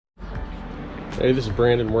Hey, this is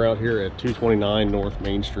Brandon. We're out here at 229 North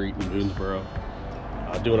Main Street in Boonsboro,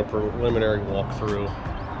 doing a preliminary walkthrough,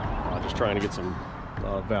 just trying to get some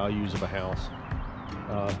values of a house,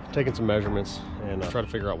 taking some measurements, and try to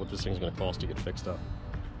figure out what this thing's going to cost to get fixed up.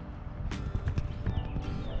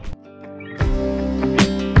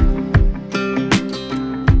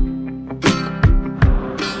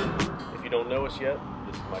 If you don't know us yet,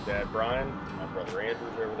 this is my dad Brian, my brother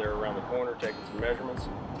Andrew's over there around the corner taking some measurements.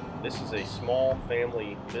 This is a small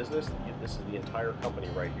family business. This is the entire company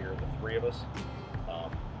right here, the three of us.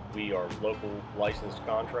 We are local licensed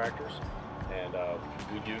contractors, and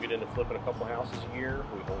we do get into flipping a couple houses a year.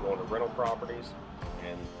 We hold on to rental properties,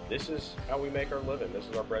 and this is how we make our living. This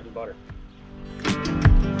is our bread and butter.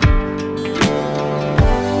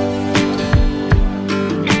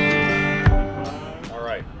 All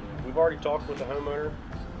right, we've already talked with the homeowner.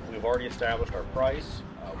 We've already established our price.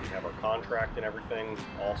 We have our contract and everything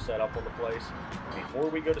all set up on the place. Before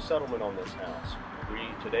we go to settlement on this house,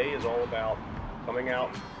 today is all about coming out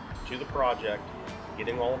to the project,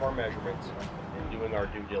 getting all of our measurements, and doing our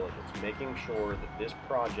due diligence, making sure that this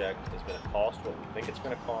project is going to cost what we think it's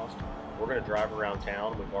going to cost. We're going to drive around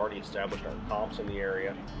town. We've already established our comps in the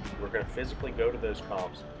area. We're going to physically go to those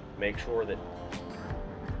comps, make sure that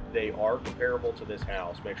they are comparable to this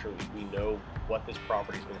house, make sure that we know what this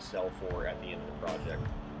property is going to sell for at the end of the project,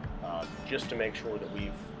 just to make sure that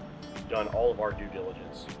we've done all of our due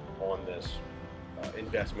diligence on this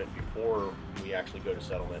investment before we actually go to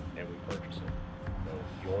settlement and we purchase it. So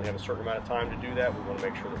you only have a certain amount of time to do that. We want to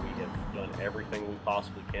make sure that we have done everything we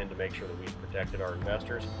possibly can to make sure that we've protected our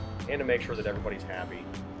investors and to make sure that everybody's happy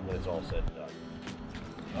when it's all said and done.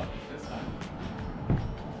 Oh, this time.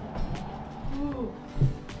 Ooh.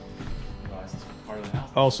 Part of the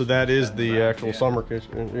house. Oh, so that is the actual summer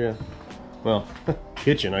kitchen. Yeah. Well,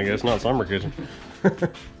 kitchen, I guess, not summer kitchen.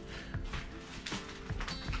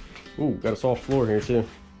 Ooh, got a soft floor here too.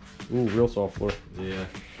 Ooh, real soft floor. Yeah.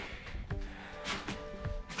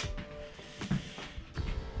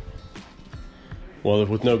 Well,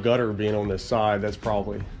 with no gutter being on this side, that's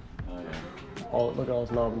probably. Oh, yeah. Oh, look at all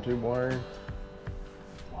this knob and tube wiring.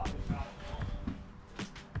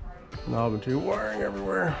 Knob and tube wiring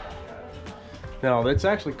everywhere. Now, it's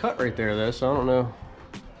actually cut right there, though, so I don't know.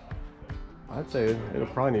 I'd say it'll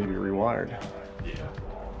probably need to be rewired. Yeah.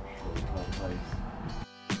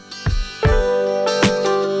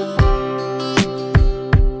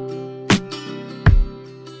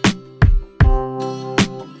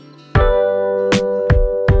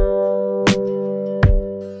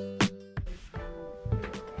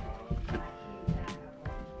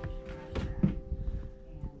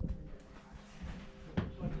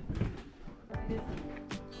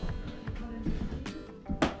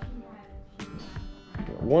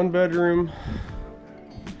 One bedroom,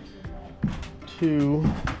 2,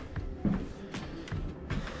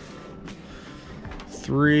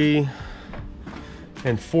 3,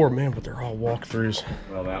 and 4. Man, but they're all walkthroughs.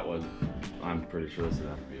 Well, that was, I'm pretty sure this would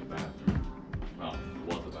have to be a bathroom. Well, it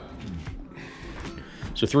was a bathroom.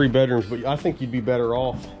 So 3 bedrooms, but I think you'd be better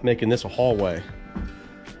off making this a hallway.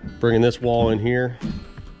 Bringing this wall in here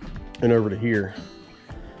and over to here.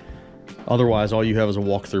 Otherwise, all you have is a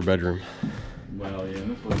walk-through bedroom. Well, yeah,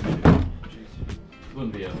 this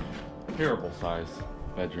wouldn't be a terrible size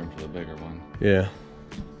bedroom for the bigger one. Yeah.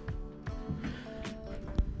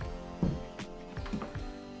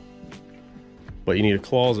 But you need a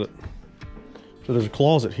closet. So there's a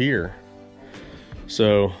closet here.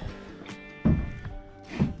 So you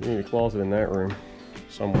need a closet in that room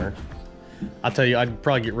somewhere. I tell you, I'd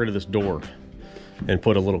probably get rid of this door and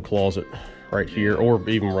put a little closet right here, or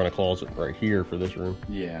even run a closet right here for this room.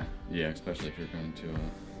 Yeah, yeah, especially if you're going to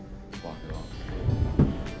block it off.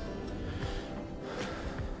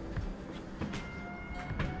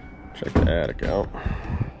 Check the attic out.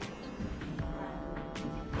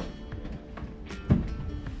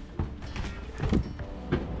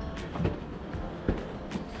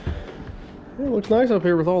 It looks nice up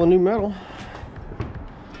here with all the new metal.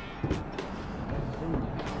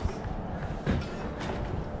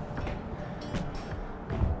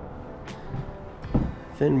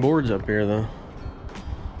 Thin boards up here though.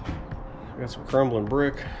 Got some crumbling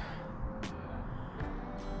brick.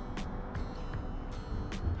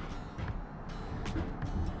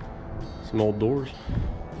 Some old doors.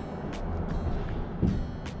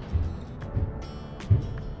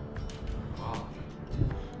 Wow.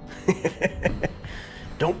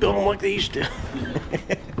 Don't build them like they used to.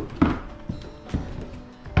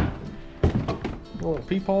 A little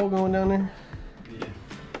peephole going down there.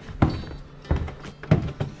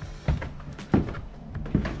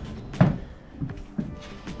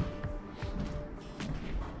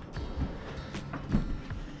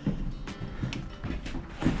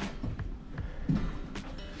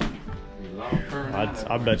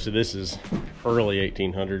 I bet you this is early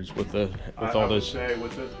 1800s with all this. I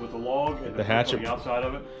would say with the log and the hatchet on the outside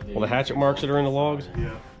of it. Well, the hatchet marks that are in the logs.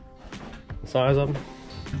 Yeah. The size of them.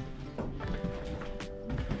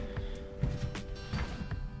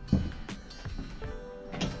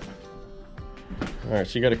 All right,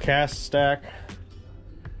 so you got a cast stack.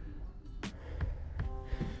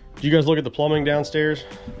 Did you guys look at the plumbing downstairs?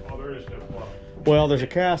 Oh, there is no plumbing. Well, there's a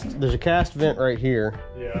cast vent right here.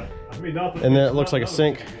 Yeah. I mean, nothing. And then it looks like a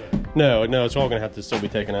sink. No, it's all gonna have to still be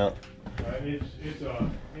taken out. It's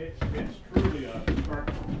truly a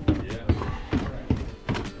carpet.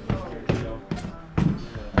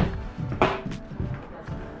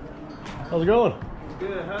 How's it going?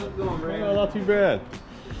 Good. How's it going, Ray? Oh, not too bad.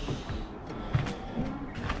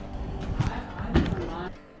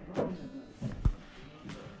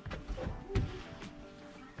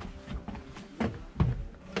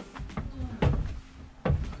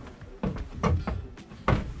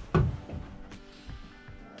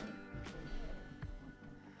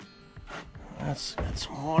 That's got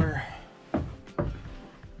some water.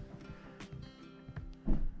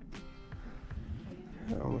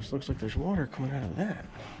 It almost looks like there's water coming out of that.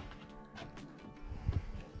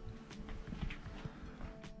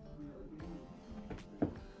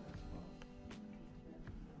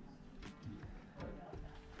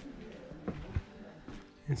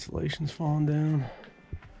 Insulation's falling down.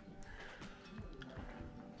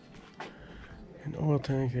 An oil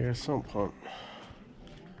tank, yeah, sump pump.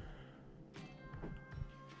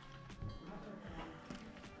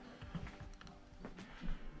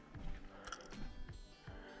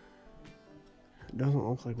 It doesn't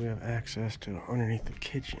look like we have access to underneath the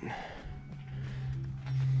kitchen.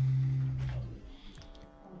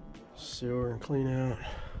 Sewer and clean out.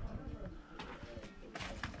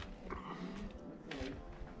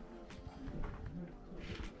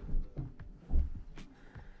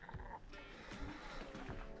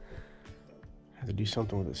 Have to do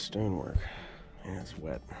something with this stonework. Man, it's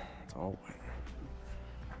wet. It's all wet.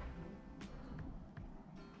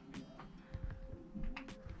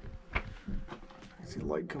 I see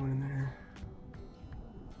light coming in there.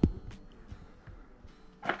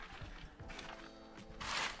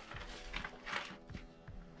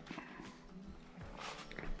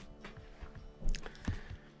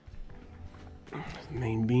 The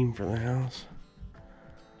main beam for the house.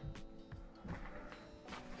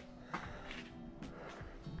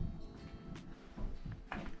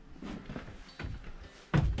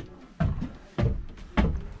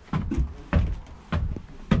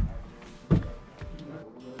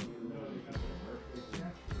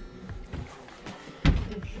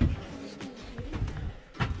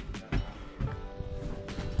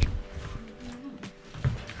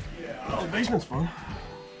 Oh, the basement's fun.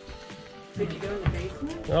 Did you go in the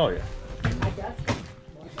basement? Oh, yeah. I guess.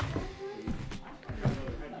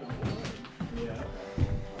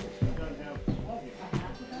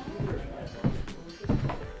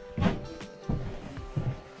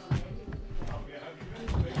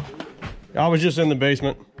 I was just in the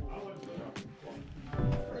basement.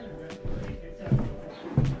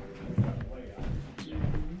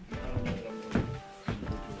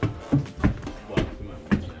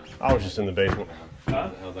 I was just in the basement.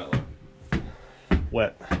 How's that look?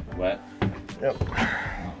 Wet. Wet? Yep.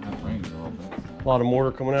 Oh, it's raining a little bit. A lot of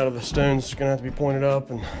mortar coming out of the stones. It's gonna have to be pointed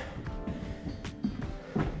up, and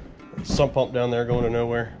sump pump down there going to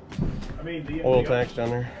nowhere. I mean, the Oil tanks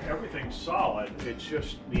down there. Everything's solid. It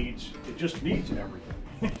just needs everything.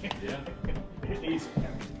 Yeah. It needs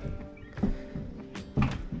everything.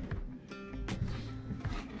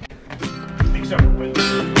 Except for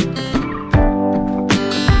windows.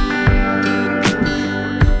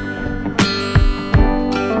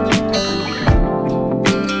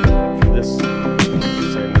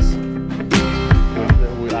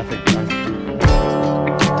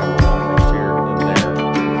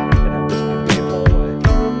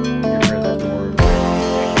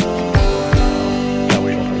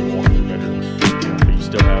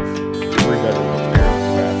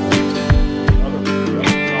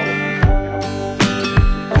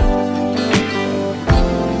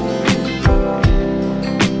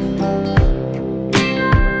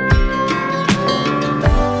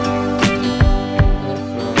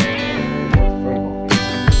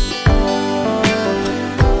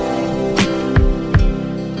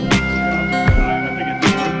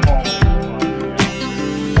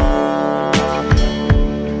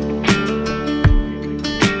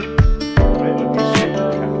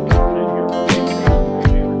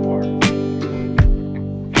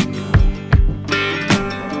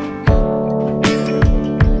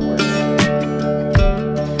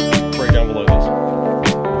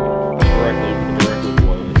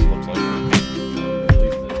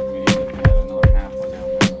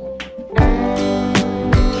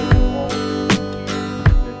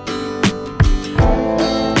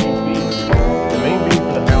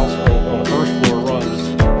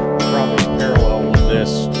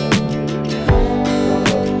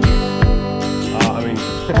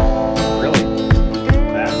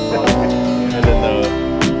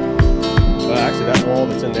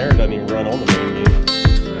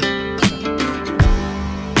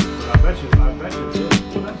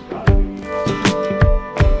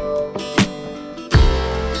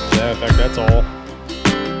 that's all.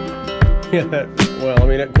 Yeah, well, I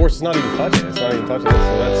mean, of course, it's not even touching. It's not even touching this.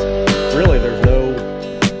 So that's really, there's no,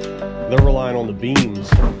 they're relying on the beams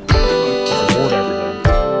to support everything.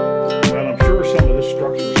 Well, I'm sure some of this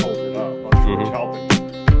structure is holding it up. I'm sure it's helping.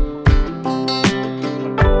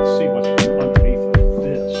 Let's see what's underneath of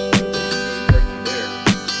this. Right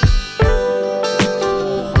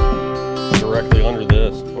there. Directly under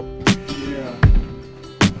this.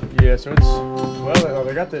 Yeah, so it's, well,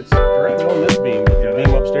 they got that directly on this beam, but the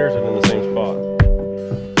beam upstairs is in the same spot.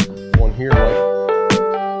 One here, like,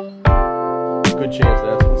 good chance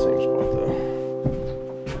that's in the same spot, though.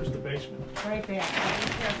 Where's the basement? Right there. Be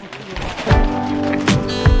careful to your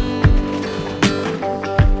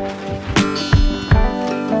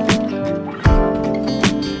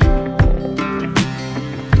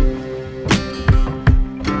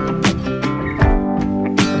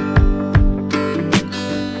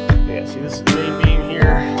Yeah, see, this is the main beam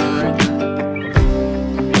here.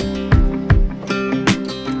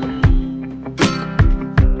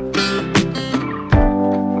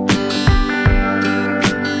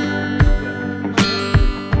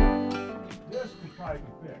 This could probably be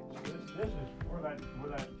fixed. This is where that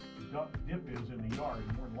dip is in the yard.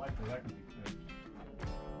 More than likely that could be fixed.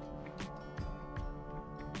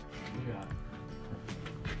 Yeah.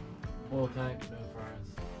 Full tank, no fries.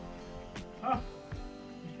 Huh?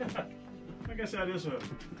 Yeah. I guess that is a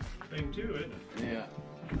thing too, isn't it? Yeah.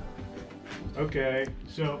 Okay,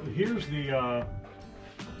 so here's the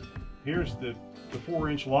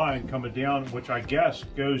 4-inch line coming down, which I guess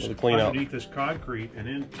goes To clean up. underneath this concrete and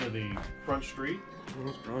into the front street.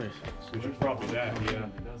 That's probably. Which is probably that, yeah.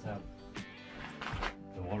 It does have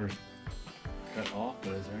the water cut off,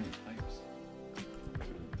 but is there any pipes?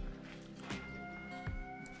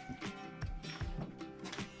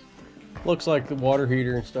 Looks like the water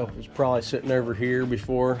heater and stuff was probably sitting over here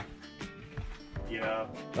before. Yeah.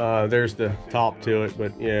 There's the top to it,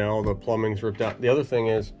 but yeah, all the plumbing's ripped out. The other thing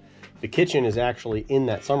is, the kitchen is actually in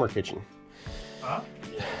that summer kitchen. Huh?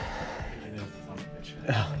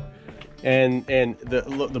 And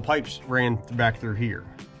the pipes ran back through here.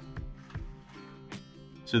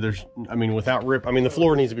 So there's, I mean, without rip, I mean, the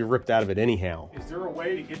floor needs to be ripped out of it anyhow. Is there a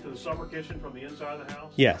way to get to the summer kitchen from the inside of the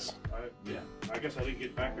house? Yes. Yeah. I guess I didn't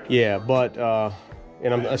get back there. Yeah, but,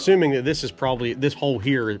 and I'm assuming that this is probably, this hole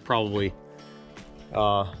here is probably,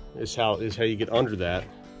 is how you get under that.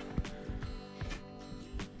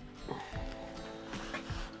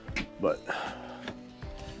 But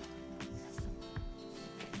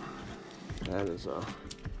that is Yeah.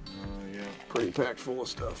 pretty packed full of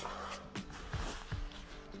stuff.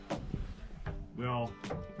 Well,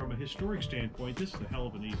 from a historic standpoint, this is a hell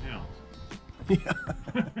of a neat house. Yeah.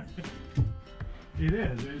 It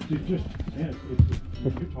is. It's just, man,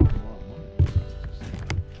 you're talking a lot of money.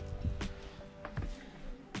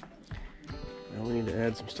 Now we need to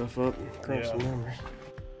add some stuff up and crunch some numbers.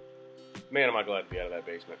 Man, am I glad to be out of that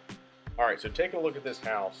basement. All right, so taking a look at this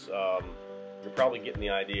house, you're probably getting the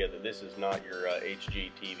idea that this is not your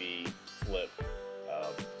HGTV flip.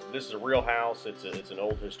 This is a real house. It's an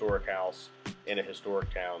old historic house in a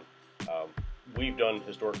historic town. We've done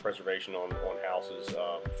historic preservation on houses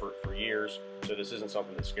for years, so this isn't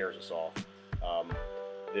something that scares us off.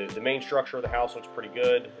 The main structure of the house looks pretty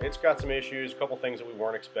good. It's got some issues, a couple things that we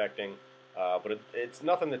weren't expecting, but it's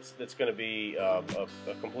nothing that's going to be a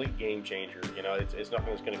complete game changer. You know, it's nothing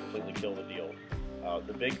that's going to completely kill the deal.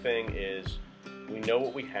 The big thing is we know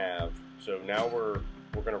what we have, so now we're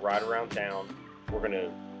going to ride around town. We're going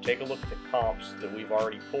to take a look at the comps that we've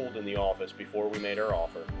already pulled in the office before we made our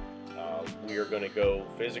offer. We are going to go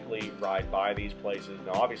physically ride by these places.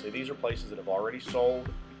 Now, obviously, these are places that have already sold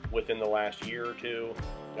within the last year or two.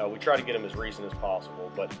 We try to get them as recent as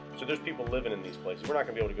possible, but so there's people living in these places. We're not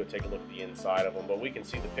going to be able to go take a look at the inside of them, but we can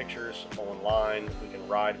see the pictures online. We can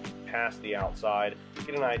ride past the outside,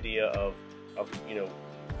 get an idea of you know,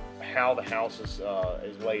 how the house is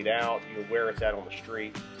laid out, you know, where it's at on the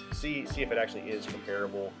street. See if it actually is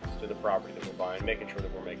comparable to the property that we're buying, making sure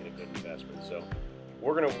that we're making a good investment. So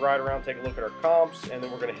we're going to ride around, take a look at our comps, and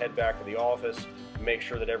then we're going to head back to the office, make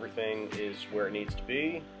sure that everything is where it needs to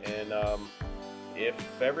be, and if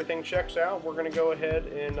everything checks out, we're going to go ahead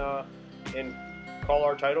and call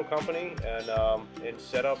our title company and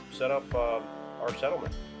set up our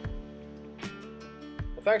settlement.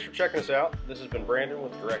 Well, thanks for checking us out. This has been Brandon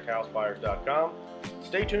with DirectHouseBuyers.com.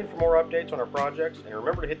 Stay tuned for more updates on our projects, and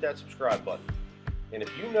remember to hit that subscribe button. And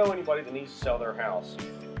if you know anybody that needs to sell their house,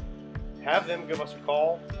 have them give us a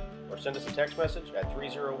call or send us a text message at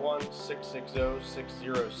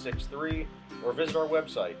 301-660-6063 or visit our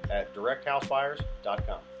website at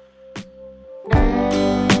DirectHouseBuyers.com.